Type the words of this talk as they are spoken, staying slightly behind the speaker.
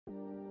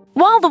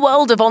While the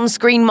world of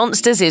on-screen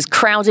monsters is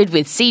crowded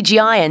with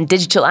CGI and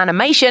digital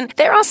animation,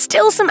 there are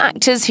still some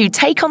actors who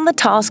take on the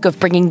task of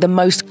bringing the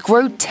most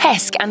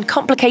grotesque and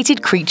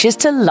complicated creatures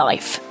to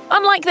life.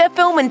 Unlike their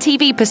film and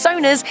TV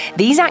personas,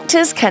 these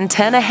actors can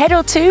turn a head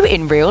or two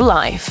in real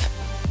life.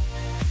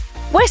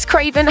 Wes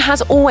Craven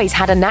has always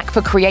had a knack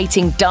for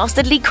creating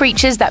dastardly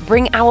creatures that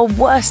bring our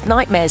worst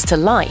nightmares to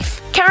life.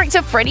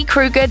 Character Freddy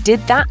Krueger did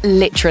that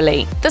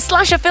literally. The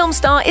slasher film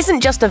star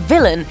isn't just a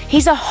villain,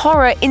 he's a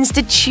horror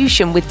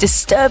institution with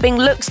disturbing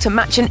looks to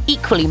match an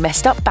equally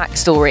messed up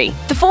backstory.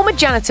 The former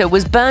janitor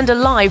was burned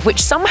alive,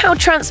 which somehow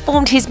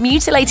transformed his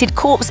mutilated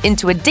corpse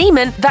into a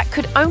demon that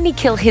could only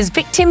kill his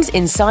victims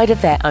inside of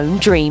their own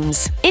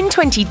dreams. In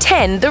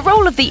 2010, the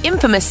role of the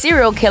infamous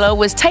serial killer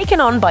was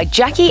taken on by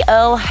Jackie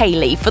Earle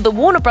Haley for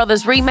the Warner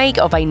Brothers remake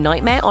of A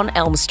Nightmare on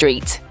Elm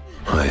Street.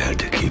 I had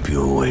to keep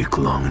you awake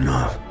long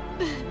enough,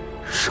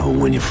 so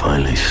when you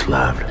finally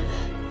slept,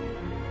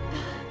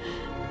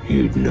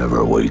 you'd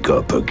never wake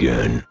up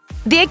again.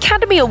 The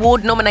Academy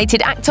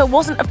Award-nominated actor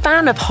wasn't a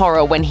fan of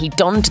horror when he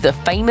donned the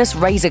famous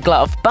razor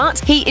glove, but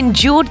he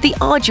endured the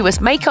arduous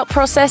makeup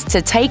process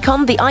to take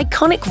on the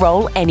iconic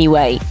role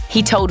anyway.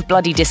 He told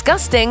Bloody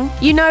Disgusting,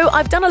 "You know,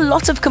 I've done a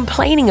lot of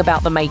complaining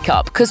about the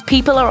makeup because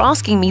people are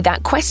asking me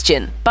that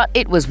question, but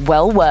it was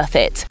well worth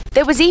it.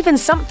 There was even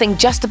something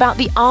just about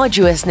the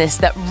arduousness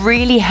that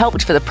really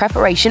helped for the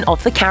preparation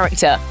of the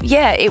character.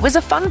 Yeah, it was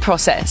a fun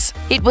process.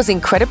 It was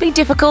incredibly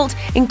difficult,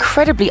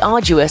 incredibly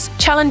arduous,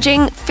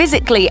 challenging,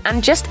 physically,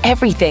 and just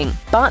everything.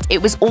 But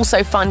it was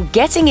also fun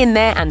getting in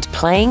there and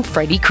playing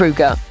Freddy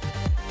Krueger."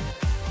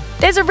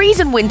 There's a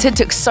reason winter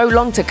took so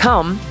long to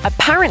come.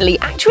 Apparently,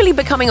 actually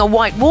becoming a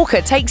White Walker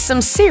takes some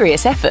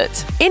serious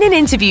effort. In an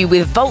interview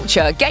with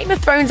Vulture, Game of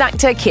Thrones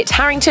actor Kit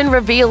Harington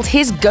revealed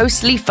his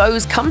ghostly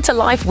foes come to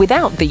life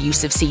without the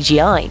use of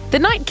CGI. The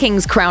Night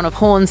King's crown of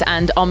horns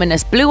and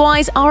ominous blue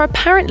eyes are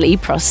apparently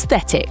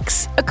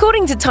prosthetics.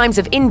 According to Times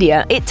of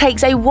India, it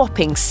takes a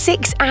whopping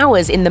 6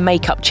 hours in the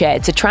makeup chair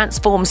to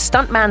transform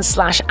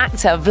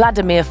stuntman/actor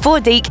Vladimir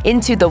Fordyk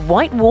into the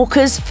White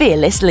Walker's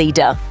fearless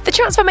leader. The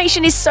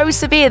transformation is so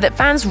severe that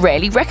fans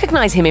rarely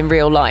recognize him in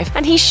real life,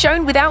 and he's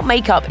shown without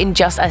makeup in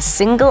just a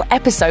single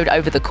episode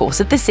over the course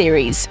of the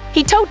series.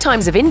 He told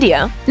Times of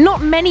India,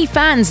 "Not many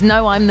fans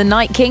know I'm the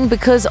Night King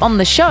because on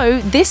the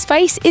show, this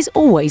face is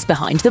always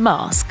behind the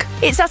mask.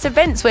 It's at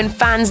events when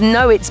fans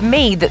know it's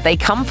me that they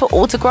come for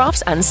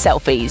autographs and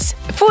selfies."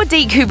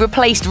 Fordyk, who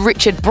replaced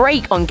Richard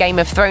Brake on Game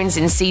of Thrones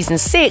in Season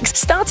 6,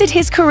 started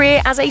his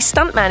career as a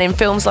stuntman in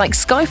films like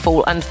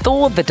Skyfall and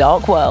Thor: The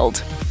Dark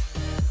World.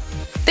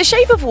 The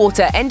Shape of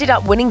Water ended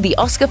up winning the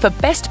Oscar for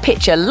Best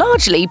Picture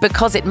largely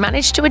because it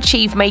managed to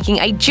achieve making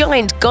a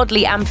giant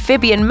godly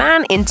amphibian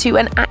man into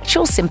an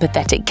actual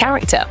sympathetic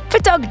character. For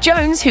Doug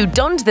Jones, who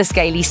donned the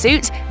scaly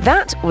suit,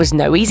 that was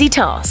no easy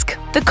task.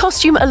 The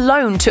costume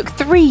alone took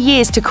 3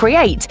 years to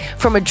create,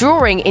 from a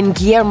drawing in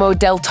Guillermo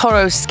del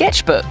Toro's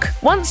sketchbook.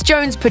 Once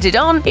Jones put it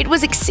on, it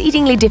was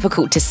exceedingly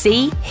difficult to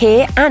see,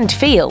 hear, and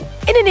feel.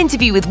 In an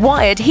interview with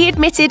Wired, he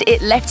admitted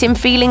it left him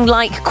feeling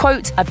like,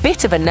 quote, "a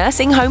bit of a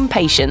nursing home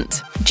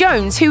patient."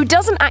 Jones, who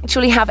doesn't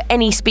actually have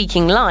any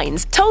speaking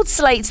lines, told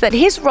Slate that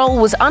his role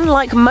was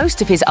unlike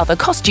most of his other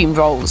costume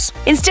roles.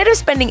 Instead of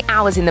spending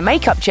hours in the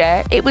makeup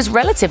chair, it was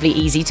relatively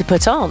easy to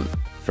put on.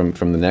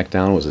 From the neck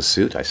down was a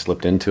suit. I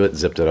slipped into it,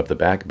 zipped it up the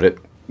back, but it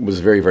was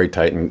very, very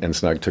tight and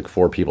snug. It took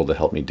 4 people to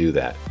help me do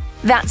that.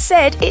 That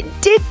said, it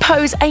did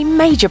pose a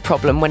major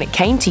problem when it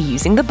came to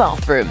using the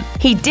bathroom.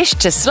 He dished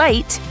to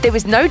Slate, there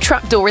was no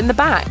trapdoor in the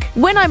back.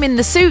 "When I'm in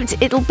the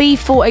suit, it'll be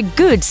for a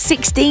good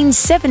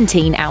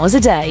 16-17 hours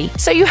a day.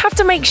 So you have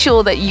to make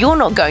sure that you're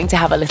not going to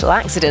have a little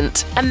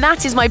accident. And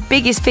that is my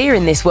biggest fear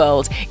in this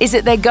world, is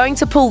that they're going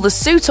to pull the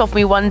suit off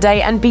me one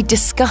day and be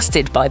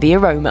disgusted by the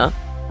aroma."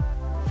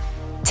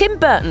 Tim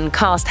Burton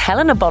cast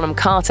Helena Bonham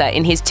Carter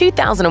in his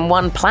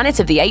 2001 Planet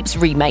of the Apes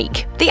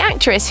remake. The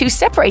actress, who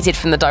separated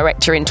from the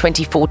director in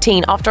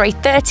 2014 after a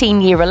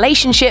 13-year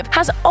relationship,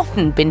 has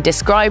often been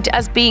described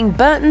as being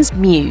Burton's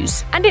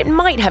muse. And it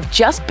might have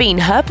just been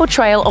her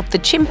portrayal of the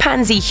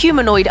chimpanzee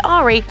humanoid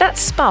Ari that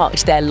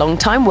sparked their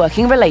long-time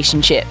working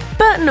relationship.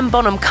 Burton and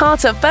Bonham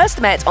Carter first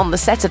met on the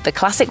set of the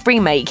classic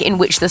remake, in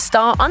which the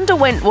star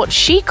underwent what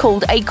she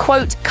called a,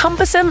 quote,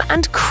 "cumbersome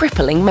and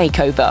crippling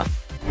makeover."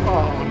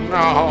 Oh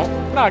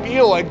no, not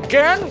you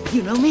again?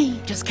 You know me,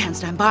 just can't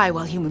stand by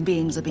while human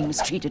beings are being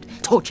mistreated,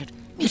 tortured,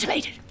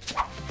 mutilated.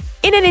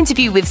 In an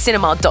interview with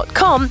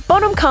Cinema.com,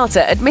 Bonham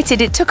Carter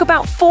admitted it took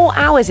about 4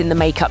 hours in the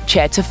makeup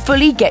chair to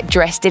fully get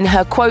dressed in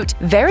her, quote,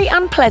 "very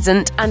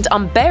unpleasant and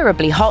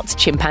unbearably hot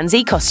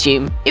chimpanzee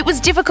costume." It was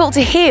difficult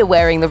to hear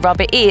wearing the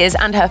rubber ears,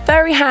 and her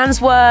furry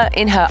hands were,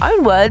 in her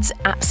own words,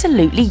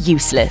 absolutely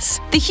useless.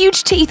 The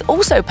huge teeth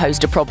also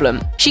posed a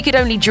problem. She could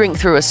only drink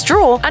through a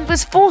straw and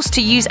was forced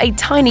to use a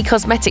tiny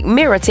cosmetic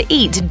mirror to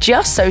eat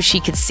just so she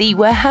could see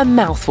where her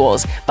mouth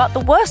was. But the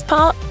worst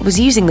part was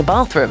using the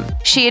bathroom.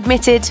 She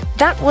admitted,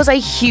 "That was a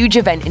huge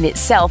event in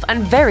itself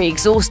and very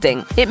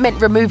exhausting. It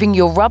meant removing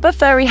your rubber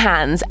furry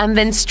hands and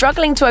then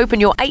struggling to open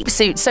your ape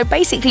suit, so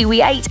basically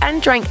we ate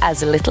and drank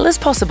as little as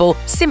possible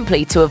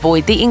simply to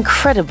avoid the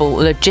incredible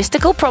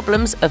logistical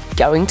problems of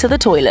going to the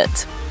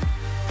toilet.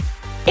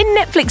 In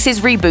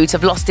Netflix's reboot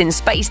of Lost in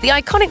Space, the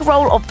iconic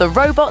role of the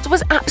robot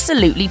was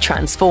absolutely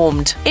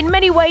transformed. In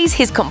many ways,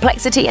 his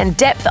complexity and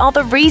depth are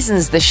the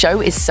reasons the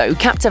show is so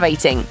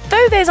captivating.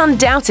 Though there's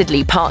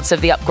undoubtedly parts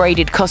of the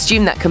upgraded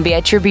costume that can be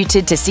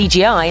attributed to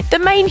CGI, the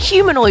main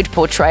humanoid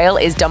portrayal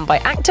is done by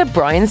actor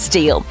Brian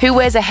Steele, who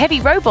wears a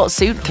heavy robot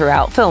suit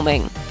throughout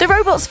filming. The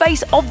robot's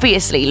face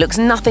obviously looks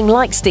nothing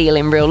like Steele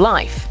in real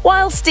life.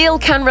 While Steele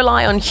can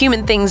rely on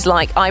human things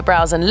like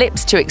eyebrows and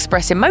lips to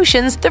express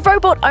emotions, the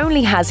robot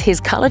only has his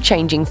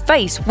color-changing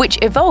face, which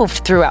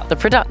evolved throughout the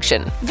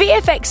production.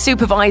 VFX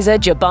supervisor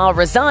Jabbar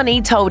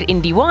Razani told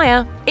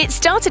IndieWire, "It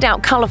started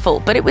out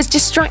colorful, but it was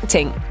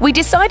distracting. We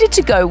decided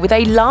to go with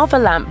a lava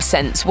lamp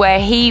sense where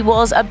he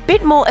was a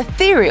bit more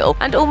ethereal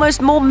and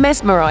almost more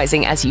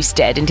mesmerizing as you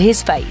stared into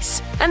his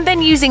face. And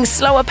then using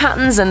slower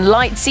patterns and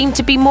light seemed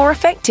to be more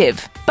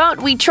effective.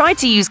 But we tried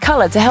to use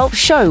color to help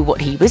show what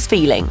he was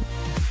feeling."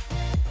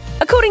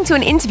 According to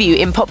an interview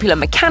in Popular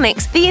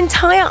Mechanics, the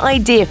entire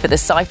idea for the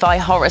sci-fi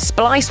horror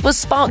splice was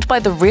sparked by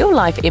the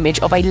real-life image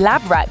of a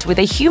lab rat with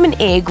a human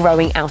ear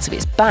growing out of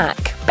its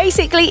back.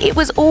 Basically, it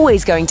was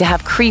always going to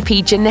have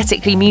creepy,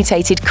 genetically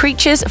mutated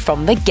creatures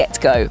from the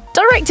get-go.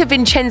 Director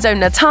Vincenzo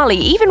Natali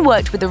even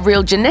worked with a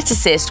real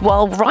geneticist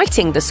while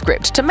writing the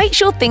script to make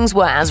sure things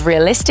were as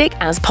realistic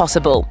as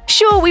possible.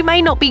 Sure, we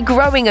may not be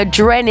growing a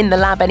Dren in the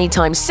lab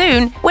anytime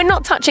soon, we're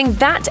not touching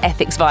that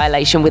ethics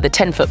violation with a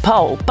 10-foot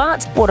pole,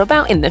 but what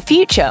about in the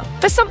future?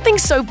 For something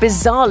so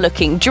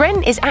bizarre-looking,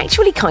 Dren is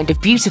actually kind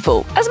of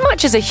beautiful, as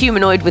much as a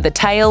humanoid with a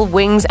tail,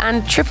 wings,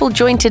 and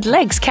triple-jointed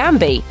legs can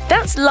be.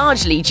 That's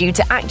largely due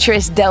to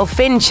actress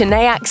Delphine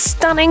Chenailac's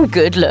stunning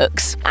good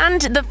looks,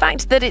 and the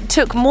fact that it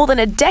took more than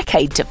a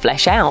decade to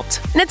flesh out.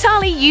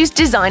 Natali used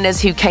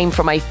designers who came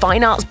from a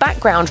fine arts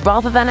background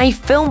rather than a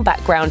film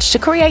background to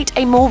create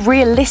a more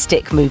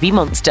realistic movie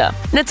monster.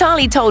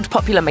 Natali told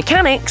Popular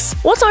Mechanics,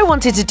 "What I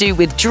wanted to do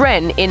with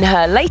Dren in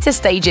her later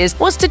stages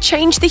was to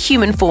change the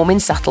human form in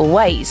subtle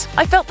ways.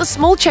 I felt the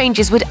small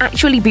changes would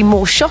actually be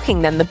more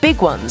shocking than the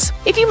big ones.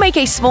 If you make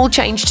a small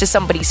change to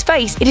somebody's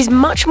face, it is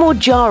much more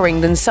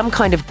jarring than some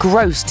kind of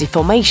gross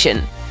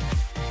deformation."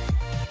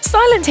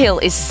 Silent Hill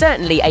is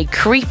certainly a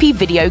creepy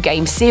video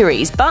game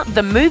series, but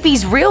the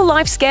movie's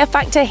real-life scare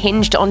factor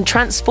hinged on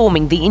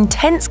transforming the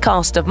intense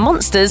cast of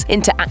monsters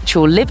into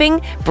actual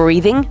living,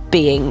 breathing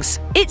beings.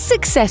 Its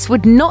success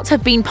would not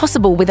have been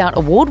possible without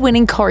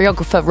award-winning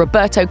choreographer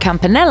Roberto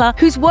Campanella,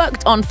 who's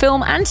worked on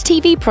film and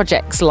TV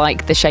projects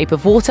like The Shape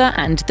of Water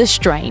and The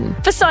Strain.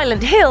 For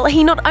Silent Hill,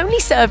 he not only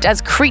served as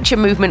creature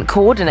movement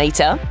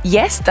coordinator,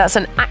 yes, that's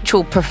an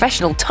actual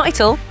professional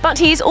title, but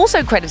he is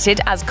also credited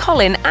as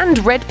Colin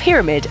and Red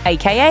Pyramid,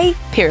 aka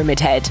Pyramid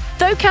Head.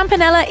 Though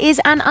Campanella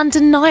is an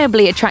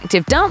undeniably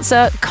attractive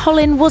dancer,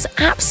 Colin was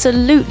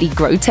absolutely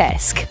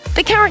grotesque.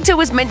 The character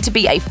was meant to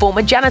be a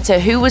former janitor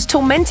who was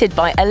tormented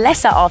by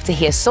Alessa after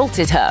he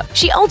assaulted her.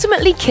 She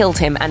ultimately killed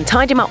him and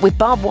tied him up with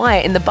barbed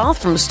wire in the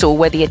bathroom stall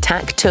where the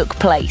attack took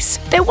place.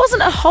 There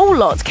wasn't a whole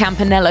lot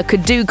Campanella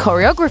could do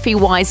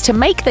choreography-wise to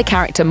make the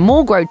character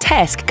more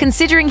grotesque,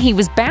 considering he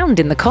was bound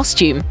in the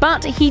costume,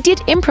 but he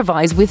did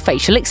improvise with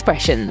facial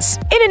expressions.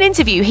 In an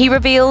interview, he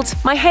revealed,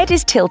 "My head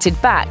is tilted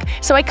back,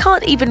 so I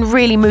can't even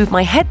really move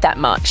my head that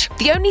much.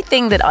 The only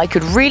thing that I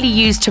could really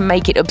use to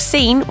make it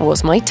obscene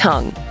was my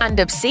tongue." And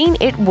obscene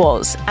it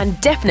was, and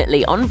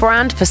definitely on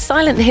brand for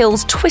Silent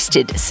Hill's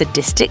twisted,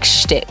 sadistic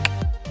shtick.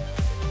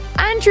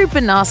 Andrew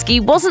Bernarski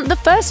wasn't the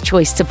first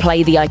choice to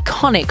play the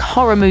iconic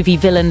horror movie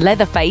villain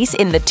Leatherface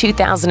in the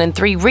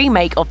 2003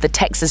 remake of the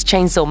Texas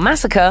Chainsaw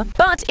Massacre,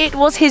 but it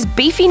was his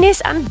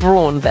beefiness and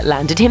brawn that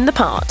landed him the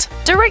part.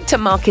 Director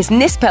Marcus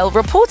Nispel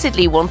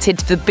reportedly wanted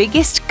the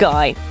biggest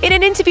guy. In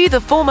an interview,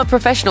 the former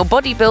professional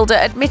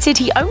bodybuilder admitted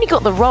he only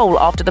got the role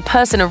after the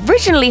person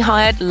originally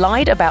hired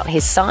lied about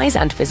his size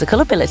and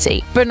physical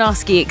ability.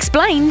 Bernarski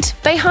explained,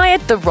 "They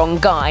hired the wrong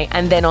guy,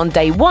 and then on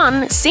day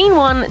one, scene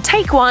one,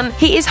 take one,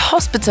 he is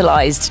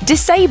hospitalized,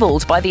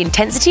 disabled by the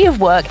intensity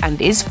of work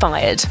and is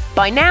fired.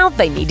 By now,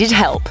 they needed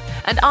help,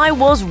 and I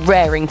was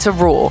raring to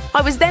roar.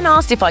 I was then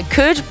asked if I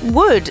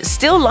would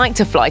still like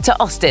to fly to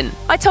Austin.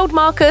 I told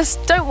Marcus,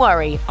 don't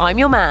worry, I'm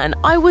your man.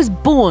 I was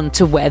born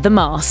to wear the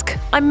mask.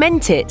 I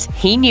meant it.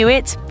 He knew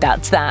it.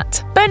 That's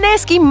that."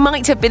 Bernarski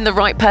might have been the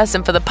right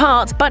person for the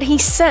part, but he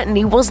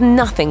certainly was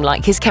nothing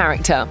like his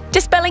character.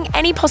 Dispelling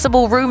any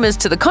possible rumors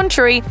to the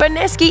contrary,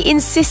 Bernarski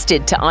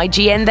insisted to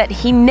IGN that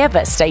he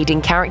never stayed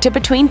in character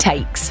between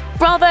takes.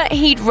 Rather,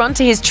 he'd run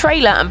to his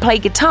trailer and play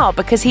guitar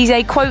because he's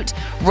a, quote,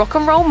 rock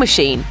and roll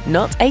machine,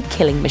 not a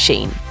killing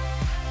machine.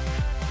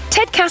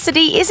 Ted Ted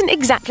Cassidy isn't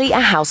exactly a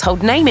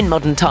household name in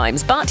modern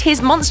times, but his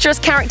monstrous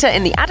character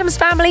in The Addams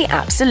Family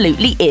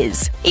absolutely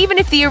is. Even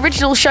if the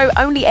original show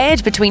only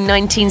aired between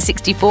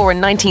 1964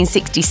 and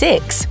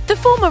 1966, the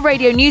former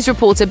radio news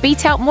reporter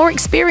beat out more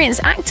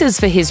experienced actors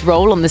for his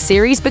role on the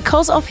series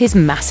because of his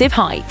massive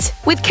height.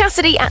 With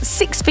Cassidy at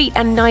 6 feet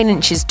and 9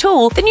 inches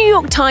tall, the New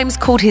York Times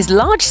called his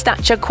large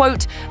stature,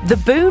 quote, the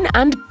boon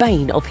and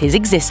bane of his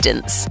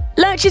existence.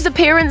 Lurch's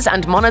appearance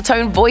and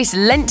monotone voice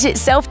lent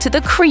itself to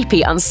the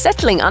creepy,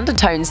 unsettling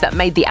undertones that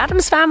made The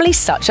Addams Family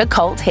such a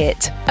cult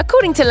hit.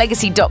 According to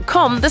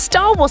Legacy.com, the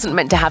star wasn't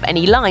meant to have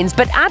any lines,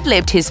 but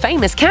ad-libbed his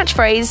famous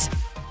catchphrase,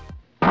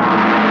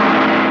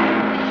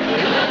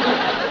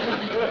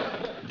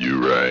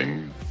 "You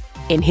rang?"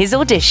 in his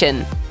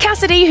audition.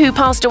 Cassidy, who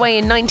passed away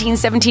in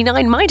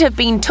 1979, might have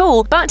been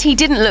tall, but he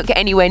didn't look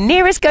anywhere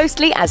near as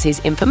ghostly as his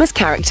infamous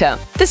character.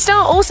 The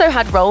star also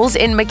had roles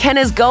in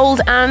McKenna's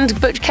Gold and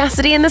Butch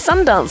Cassidy and the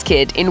Sundance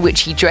Kid, in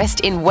which he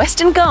dressed in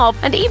Western garb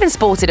and even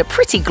sported a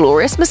pretty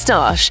glorious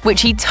moustache,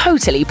 which he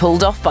totally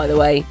pulled off, by the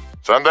way.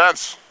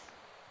 Sundance?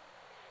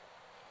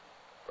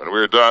 When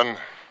we're done,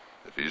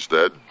 if he's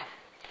dead,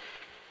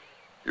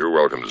 you're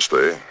welcome to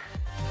stay.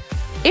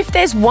 If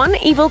there's one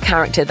evil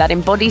character that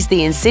embodies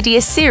the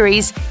Insidious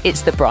series,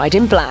 it's the Bride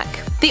in Black.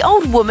 The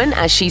old woman,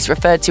 as she's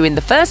referred to in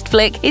the first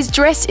flick, is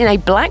dressed in a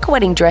black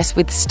wedding dress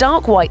with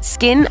stark white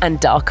skin and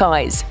dark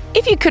eyes.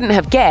 If you couldn't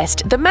have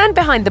guessed, the man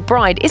behind the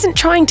bride isn't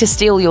trying to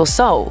steal your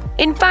soul.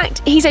 In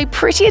fact, he's a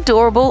pretty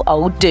adorable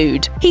old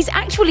dude. He's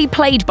actually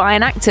played by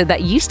an actor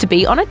that used to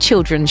be on a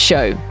children's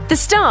show. The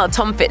star,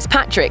 Tom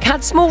Fitzpatrick,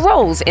 had small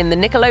roles in the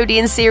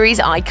Nickelodeon series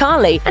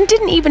iCarly and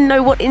didn't even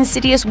know what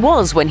Insidious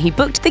was when he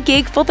booked the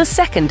gig for the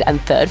second and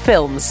third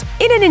films.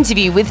 In an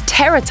interview with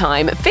Terror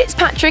Time,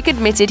 Fitzpatrick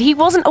admitted he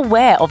wasn't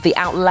aware of the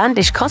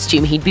outlandish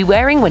costume he'd be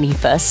wearing when he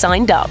first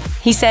signed up.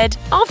 He said,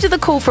 "After the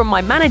call from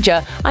my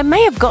manager, I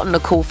may have gotten a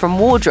call from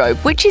wardrobe,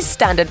 which is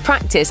standard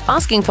practice,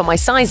 asking for my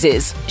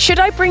sizes. Should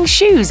I bring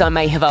shoes, I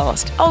may have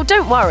asked. Oh,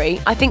 don't worry,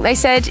 I think they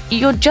said,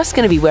 you're just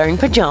going to be wearing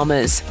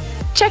pajamas."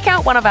 Check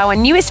out one of our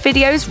newest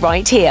videos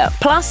right here.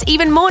 Plus,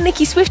 even more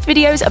Nicki Swift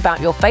videos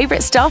about your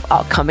favorite stuff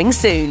are coming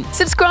soon.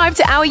 Subscribe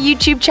to our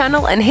YouTube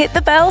channel and hit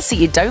the bell so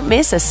you don't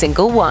miss a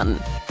single one.